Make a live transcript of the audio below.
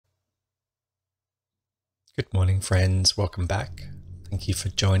Good morning, friends. Welcome back. Thank you for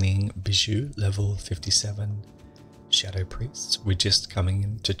joining Bijou, level 57 Shadow Priests. We're just coming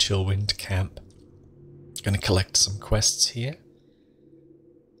into Chillwind Camp. Going to collect some quests here.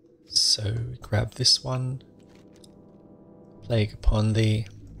 So grab this one. Plague upon thee.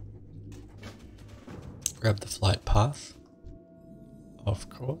 Grab the flight path, of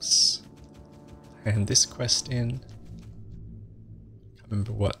course. Hand this quest in. Can't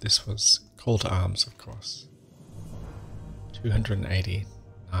remember what this was. Call to arms, of course. 280.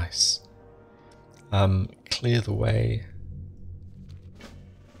 Nice. Clear the way.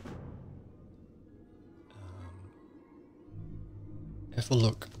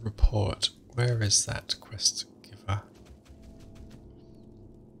 Everlook report. Where is that quest giver?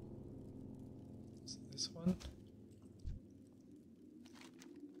 Is it this one?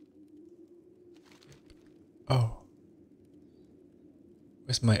 Oh.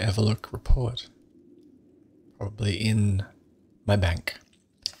 Where's my Everlook report? Probably in my bank.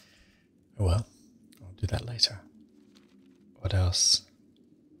 Oh well, I'll do that later. What else?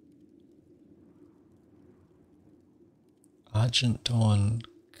 Argent Dawn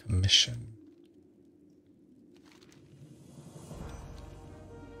Commission.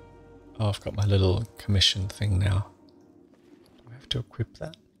 Oh, I've got my little commission thing now. Do I have to equip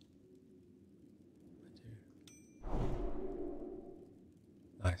that? I do.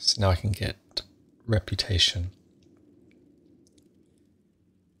 Nice. Now I can get reputation.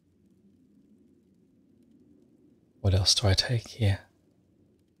 What else do I take here?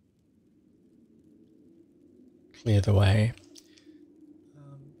 Clear the way.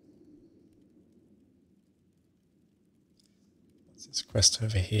 What's this quest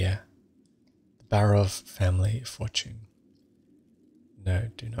over here? The Barrow of Family Fortune. No,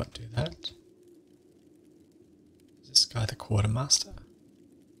 do not do that. Is this guy the quartermaster?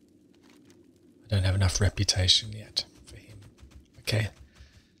 I don't have enough reputation yet for him. Okay,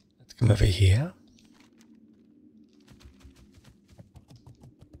 let's come over here.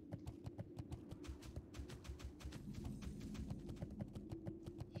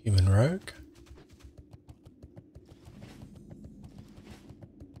 Human rogue.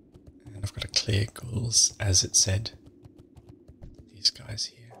 And I've got to clear ghouls, as it said. These guys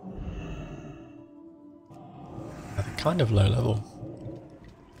here. Now they're kind of low level.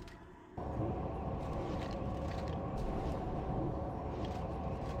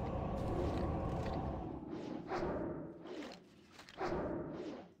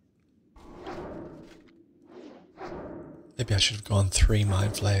 Maybe I should have gone 3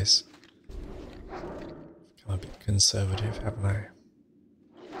 mind flays. Become a bit conservative, haven't I?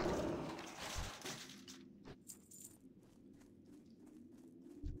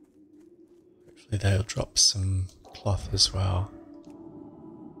 Hopefully they'll drop some cloth as well.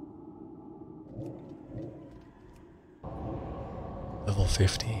 Level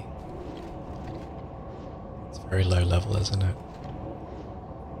 50. It's very low level, isn't it?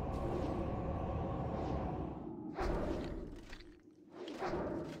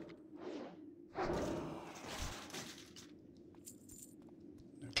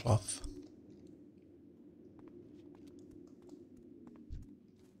 Cloth.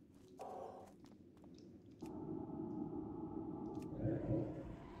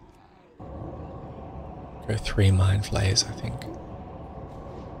 Go 3 mind flays, I think.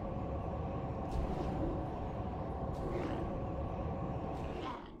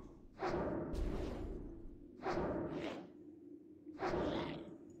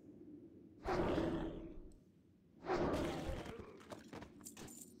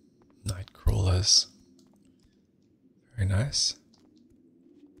 Very nice.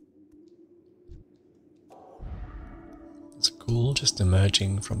 There's a ghoul just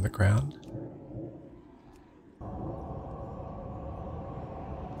emerging from the ground.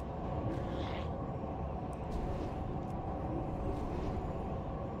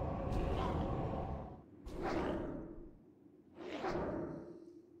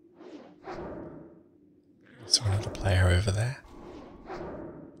 There's another player over there.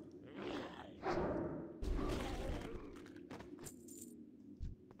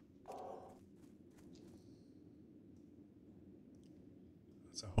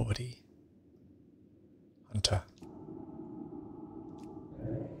 A horde hunter.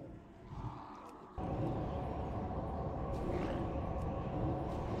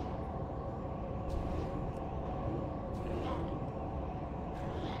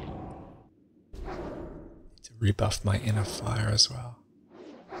 Need to rebuff my inner fire as well.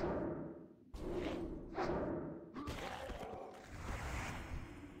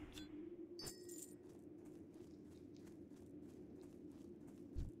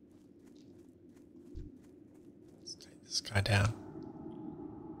 this guy down.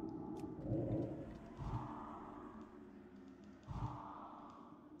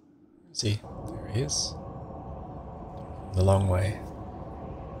 Where is he? There he is. The long way.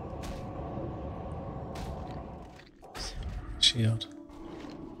 Shield.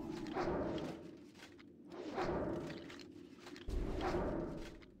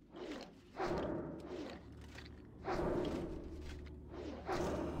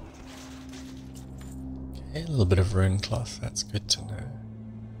 Okay, a little bit of rune cloth, that's good to know.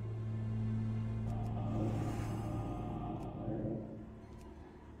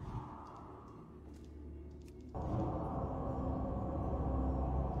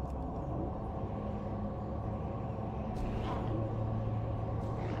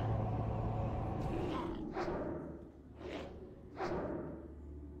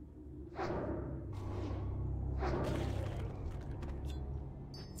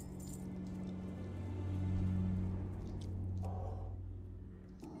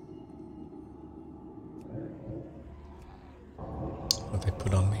 What they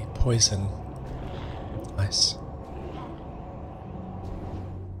put on me? Poison. Nice.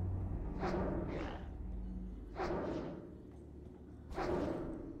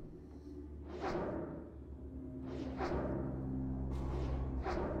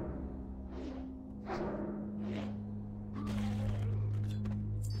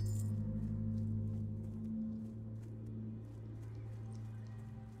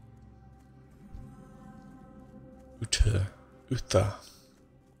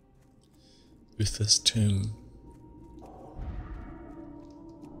 Uther's tomb.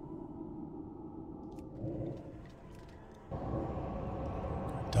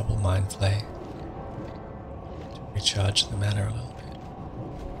 Double mind flay to recharge the mana a little bit.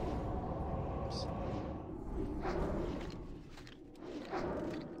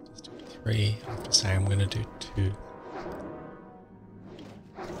 Just do 3. I have to say I'm going to do 2.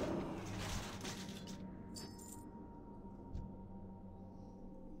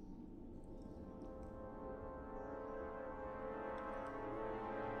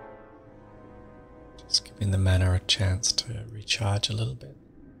 Just giving the mana a chance to recharge a little bit.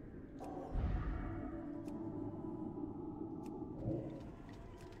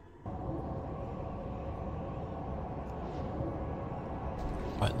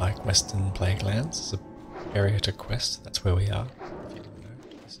 Quite like Western Plaguelands. It's an area to quest. That's where we are. If you didn't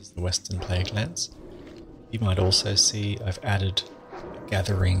know, this is the Western Plaguelands. You might also see I've added a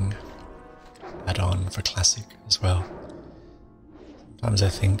gathering add-on for Classic as well. Sometimes I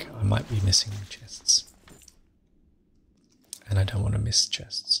think I might be missing chests. And I don't want to miss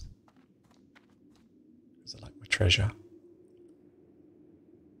chests. Because I like my treasure.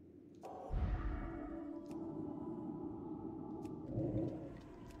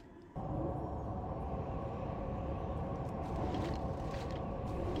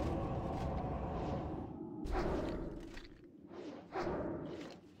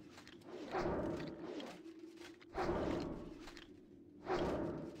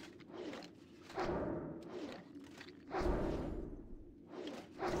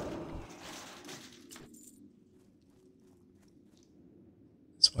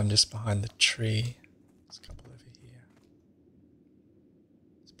 There's one just behind the tree. There's a couple over here.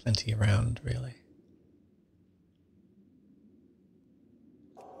 There's plenty around, really.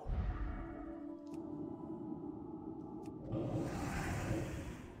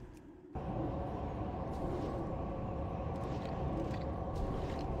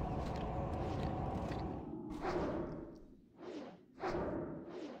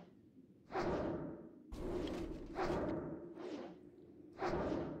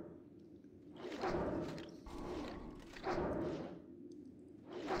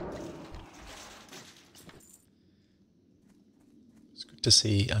 It's good to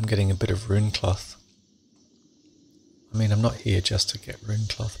see I'm getting a bit of rune cloth. I mean, I'm not here just to get rune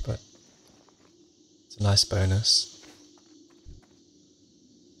cloth, but it's a nice bonus.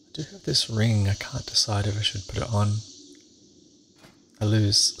 I do have this ring. I can't decide if I should put it on. I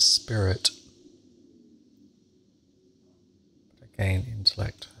lose spirit, but I gain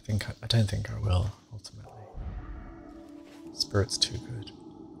intellect. I don't think I will ultimately. Spirit's too good.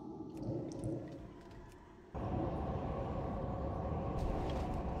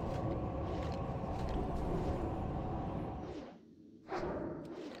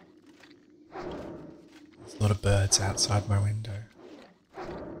 There's a lot of birds outside my window, all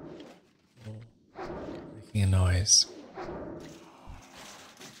making a noise.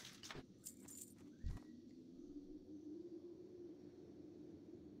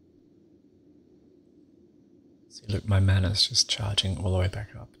 See, look, my mana's just charging all the way back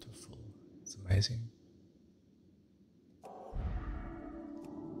up to full. It's amazing.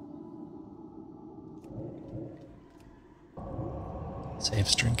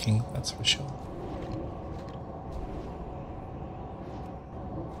 Saves drinking, that's for sure.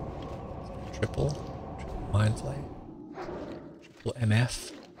 Triple Mind Flay. Triple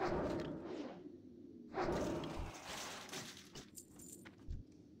MF.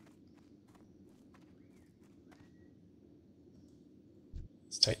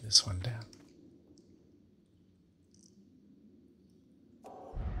 Let's take this one down.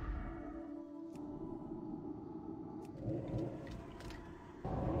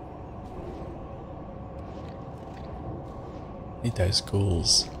 Need those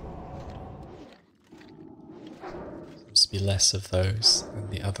ghouls. Seems to be less of those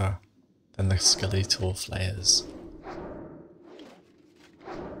than the skeletal flayers.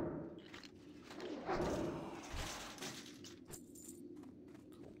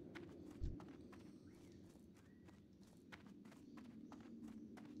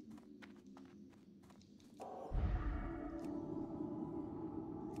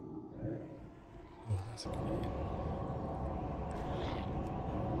 Oh, that's a good idea.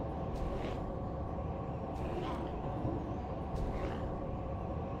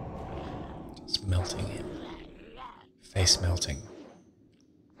 Melting him. Face melting.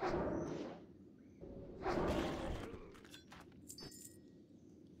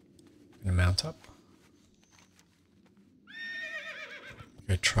 Gonna mount up.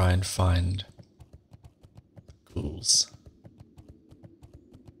 Go try and find the ghouls.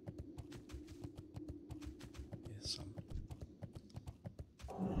 Here's some.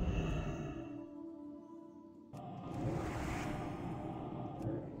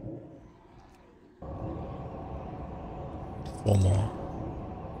 Four more.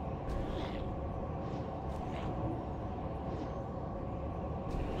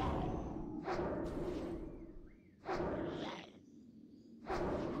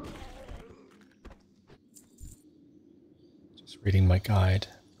 Just reading my guide.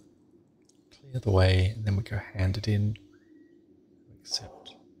 Clear the way, and then we go hand it in.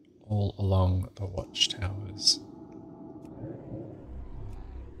 Except all along the watchtowers.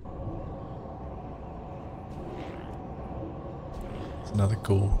 Another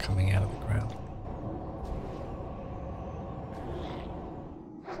ghoul coming out of the ground.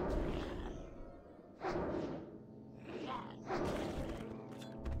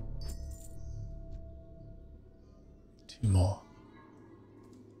 Two more.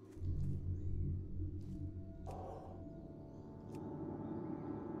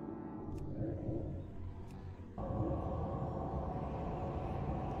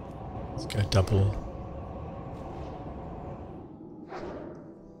 Let's go double.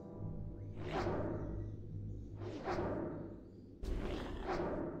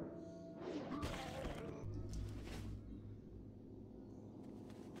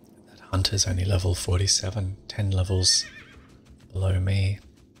 Hunter's only level 47, 10 levels below me.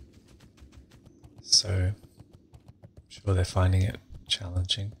 So I'm sure they're finding it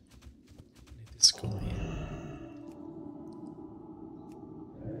challenging. Need this ghoul here.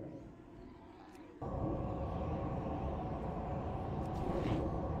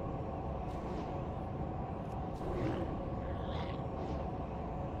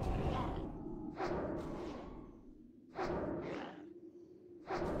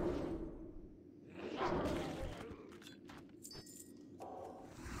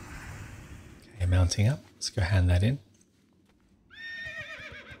 Mounting up. Let's go hand that in.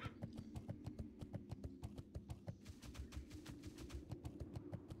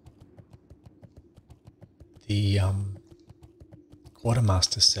 The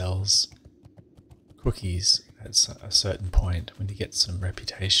quartermaster sells cookies at a certain point when you get some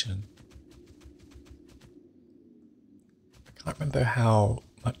reputation. I can't remember how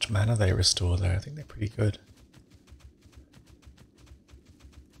much mana they restore though. I think they're pretty good.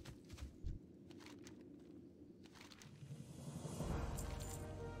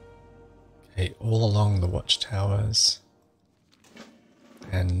 All along the watchtowers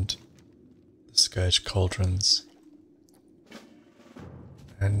and the Scourge Cauldrons,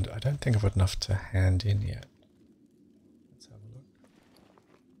 and I don't think I've got enough to hand in yet. Let's have a look.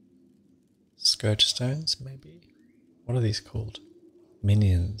 Scourge Stones, maybe? What are these called?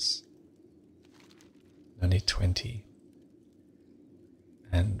 Minions. I need 20.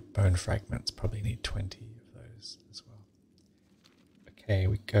 And Bone Fragments, probably need 20 of those as well. Okay,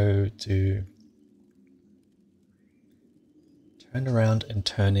 we go to turn around and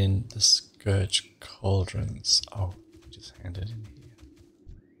turn in the Scourge Cauldrons. Oh, just hand it in here.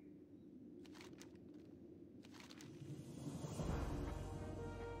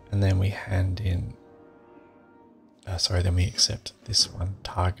 And then we hand in, then we accept this one,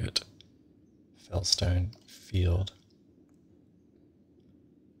 target Fellstone Field.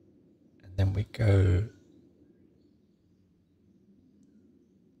 then we go,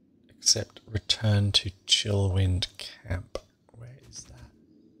 except return to Chillwind Camp. Where is that?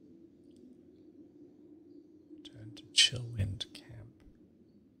 Return to Chillwind Camp.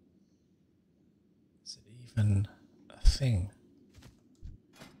 Is it even a thing?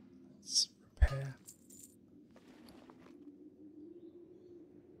 Let's repair.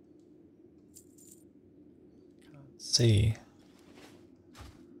 Can't see.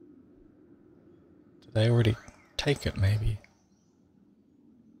 Did they already take it maybe?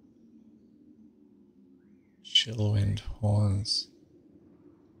 Chillwind Horns.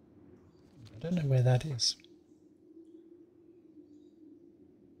 I don't know where that is.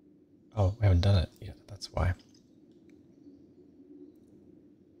 Oh, we haven't done it yet, that's why.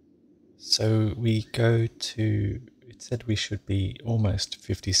 So we go to, it said we should be almost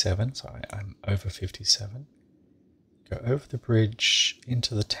 57, so I'm over 57. Go over the bridge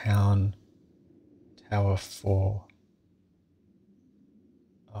into the town, Tower 4.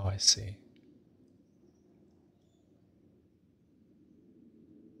 Oh, I see.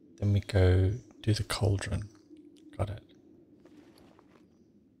 Then we go do the cauldron. Got it.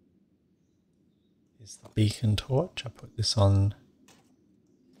 Here's the beacon torch. I put this on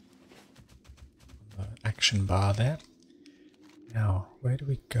the action bar there. Now, where do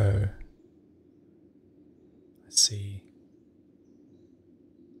we go? I see.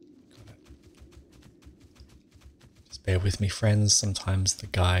 Got it. Just bear with me, friends. Sometimes the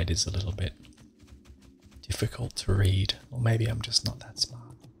guide is a little bit difficult to read. Or maybe I'm just not that smart.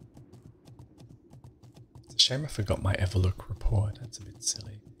 Shame I forgot my Everlook report. That's a bit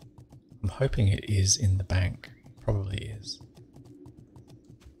silly. I'm hoping it is in the bank. Probably is.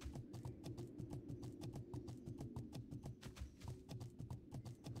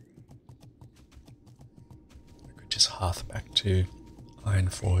 I could just hearth back to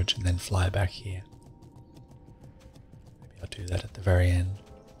Ironforge and then fly back here. Maybe I'll do that at the very end.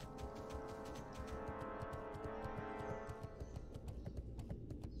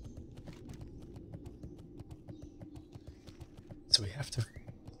 So we have to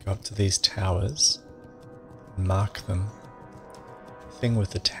go up to these towers and mark them. The thing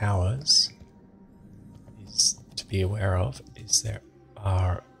with the towers is to be aware of is there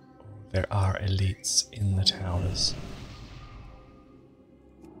are elites in the towers.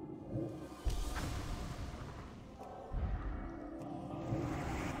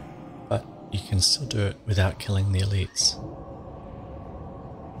 But you can still do it without killing the elites.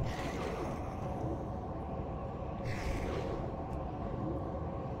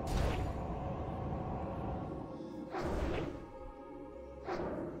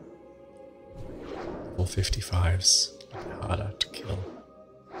 Level 55's a bit harder to kill.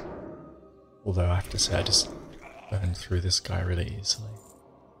 Although I have to say I just burned through this guy really easily.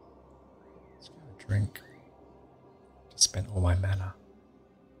 Let's go drink. Just spent all my mana.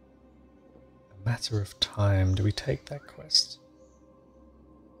 A matter of time. Do we take that quest?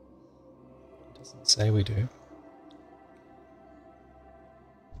 It doesn't say we do.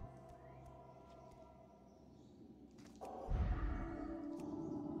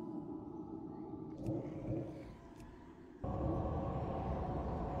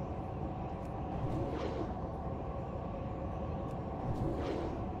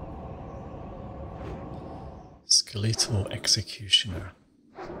 Skeletal Executioner.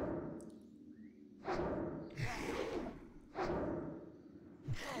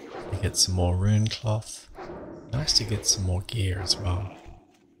 We get some more rune cloth. Nice to get some more gear as well.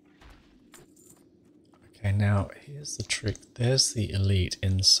 Okay, now here's the trick. There's the elite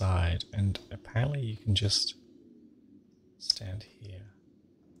inside, and apparently you can just stand here.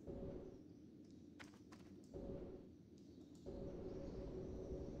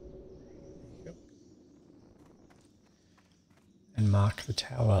 And mark the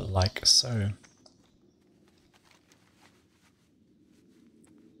tower like so.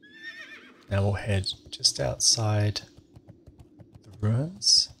 Now we'll head just outside the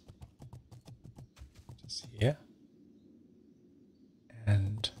ruins, just here,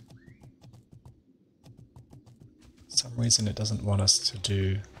 and for some reason it doesn't want us to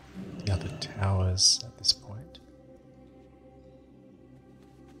do the other towers at this point.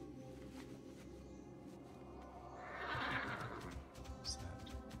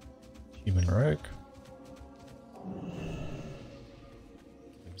 Human rogue.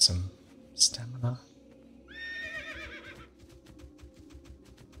 Give him some stamina.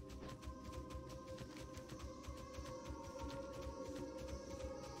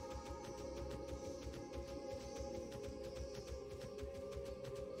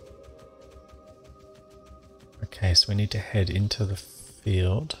 Okay, so we need to head into the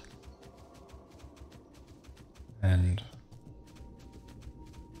field. And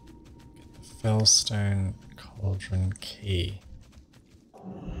get the Fellstone Cauldron Key.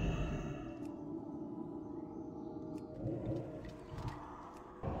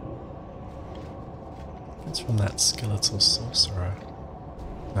 It's from that skeletal sorcerer.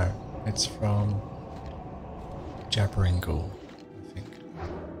 No, it's from Jabbering Ghoul, I think,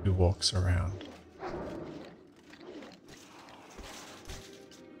 who walks around.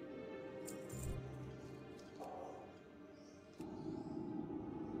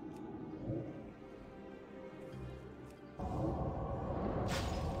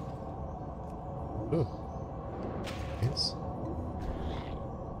 Ooh, yes.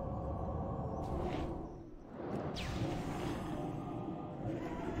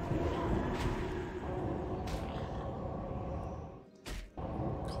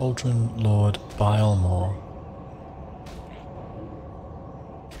 Cauldron Lord Bilemore.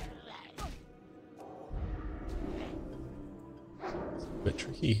 It's a bit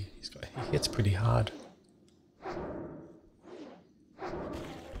tricky. He hits pretty hard.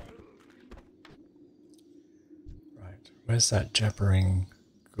 Right, where's that jabbering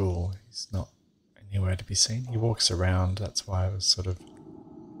ghoul? He's not anywhere to be seen. He walks around, that's why I was sort of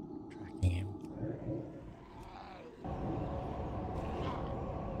tracking him.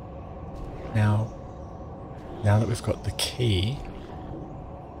 Now that we've got the key,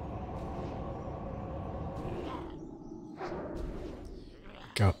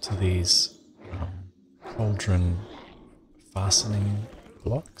 go up to these cauldron fastening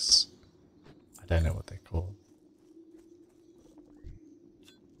blocks. I don't know what they're called.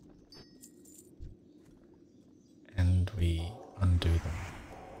 And we undo them.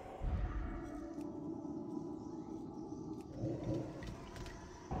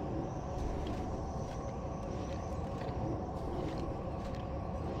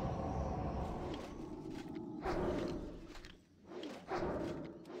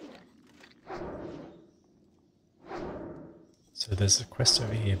 So there's a quest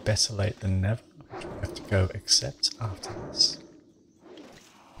over here, better late than never, which we have to go accept after this.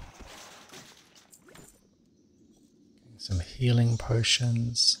 Getting some healing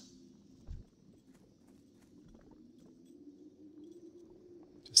potions.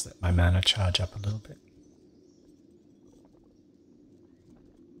 Just let my mana charge up a little bit.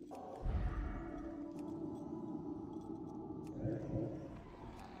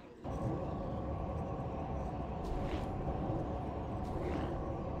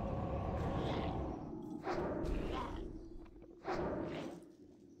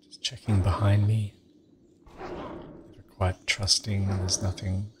 Checking behind me. Never quite trusting there's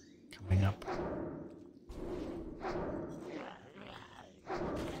nothing coming up. Great.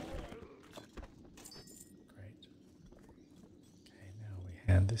 Okay, now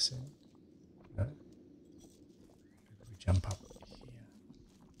we hand this in. No? We jump up here.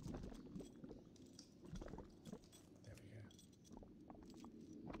 There we go.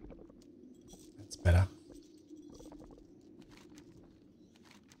 That's better.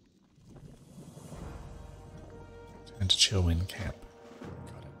 To Chillwind Camp.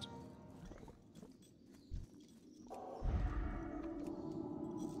 Got it.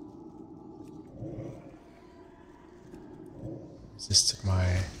 Resisted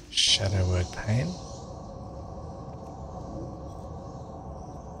my shadow word pain.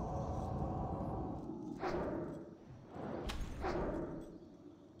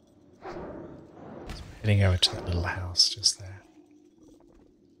 So we're heading over to that little house just there.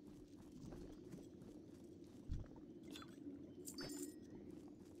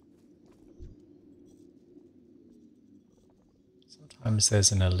 Sometimes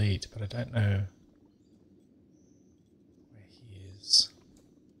there's an elite, but I don't know where he is.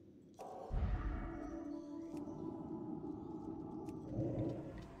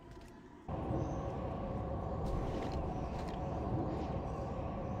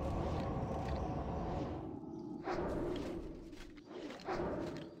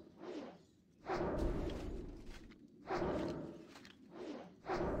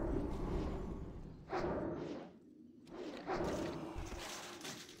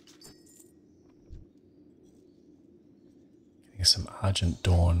 Some Argent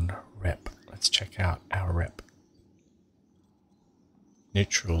Dawn rep. Let's check out our rep.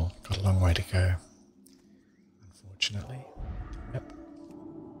 Neutral, got a long way to go, unfortunately. Rep.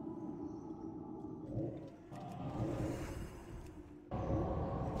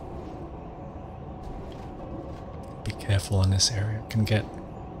 Be careful in this area, it can get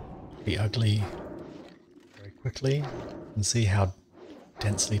pretty ugly very quickly. You can see how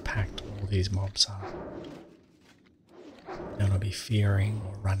densely packed all these mobs are. You don't want to be fearing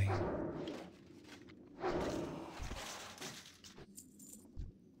or running.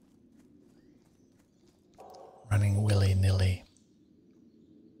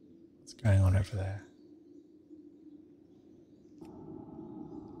 over there.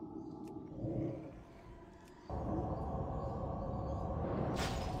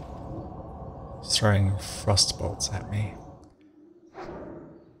 He's throwing frost bolts at me.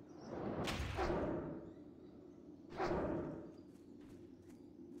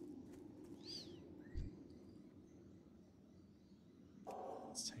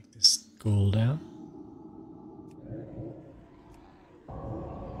 Let's take this ghoul down.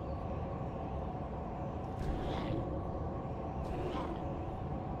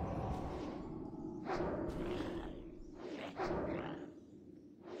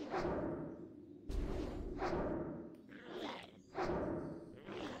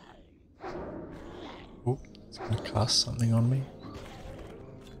 Oh, it's going to cast something on me.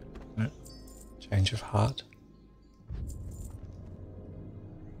 No, change of heart.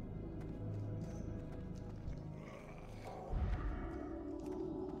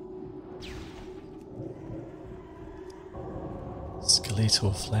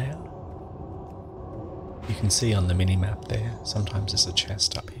 Skeletal flare. You can see on the mini-map there, sometimes there's a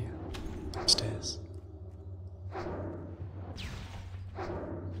chest up here, upstairs.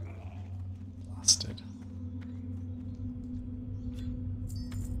 Blasted.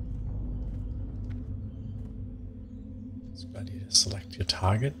 It's a good idea to select your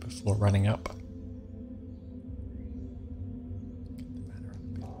target before running up. Get the mana up a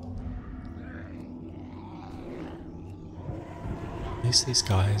bit. At least these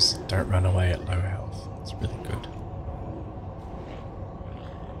guys don't run away at low health. It's really good.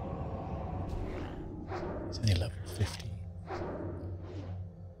 He's only level 50.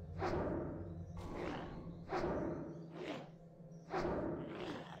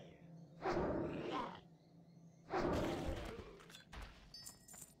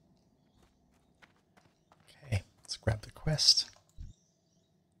 Okay, let's grab the quest.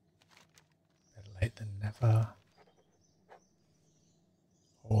 Better late than never.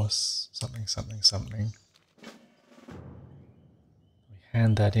 Horse, something, something, something. We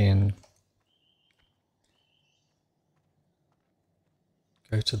hand that in.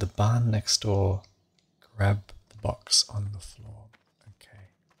 Go to the barn next door. Grab the box on the floor. Okay.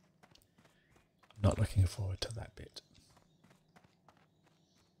 I'm not looking forward to that bit.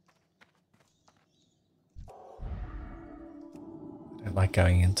 I don't like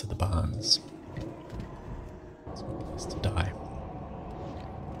going into the barns. It's a good place to die.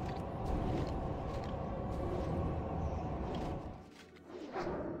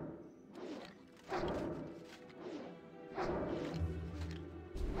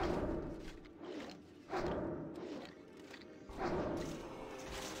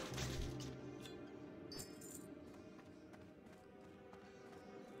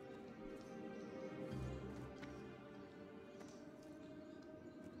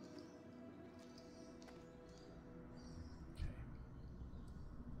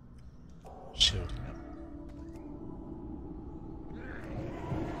 Shielding up.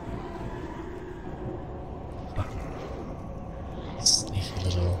 Sneaky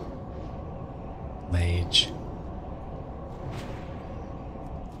little mage.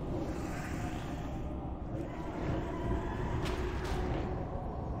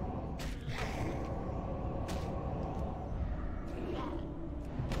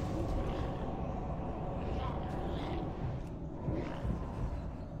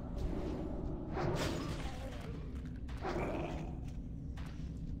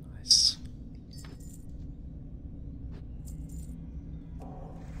 Nice.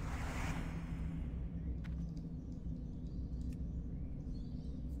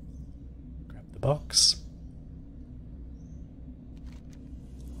 Grab the box.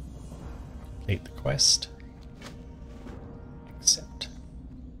 Complete the quest. Accept.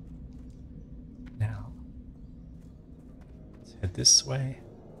 Now, let's head this way.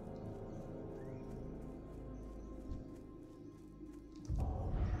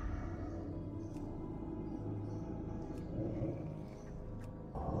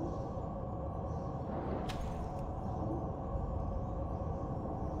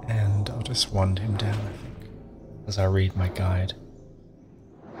 And I'll just wand him down, I think, as I read my guide.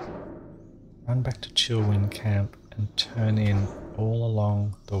 Run back to Chillwind Camp and turn in all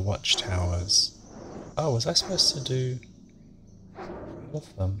along the watchtowers. Oh, was I supposed to do all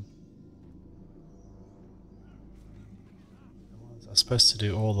of them? I was supposed to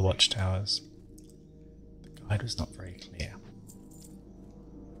do all the watchtowers. The guide was not very clear.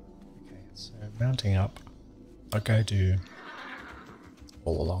 Okay, so mounting up, I'll go do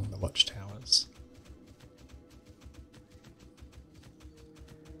all along the watchtowers.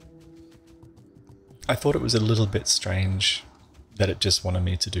 I thought it was a little bit strange that it just wanted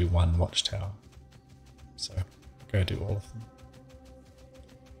me to do one watchtower. So go do all of them.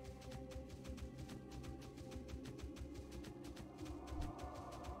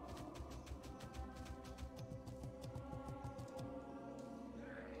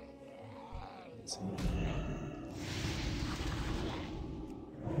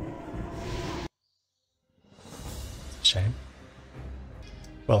 Shame.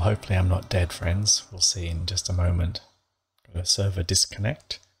 Well, hopefully I'm not dead, friends. We'll see in just a moment. Got a server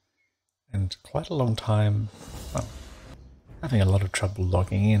disconnect and quite a long time. Well, having a lot of trouble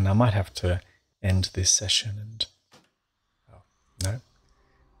logging in. I might have to end this session and... Oh, no.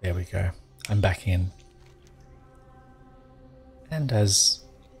 There we go. I'm back in. And as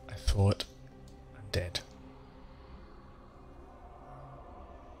I thought, I'm dead.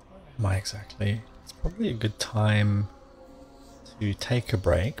 Where am I exactly? It's probably a good time to take a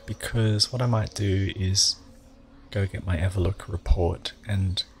break, because what I might do is go get my Everlook report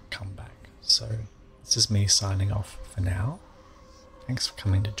and come back. So this is me signing off for now. Thanks for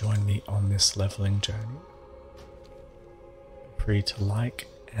coming to join me on this leveling journey. Feel free to like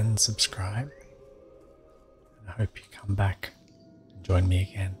and subscribe, and I hope you come back and join me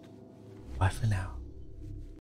again. Bye for now.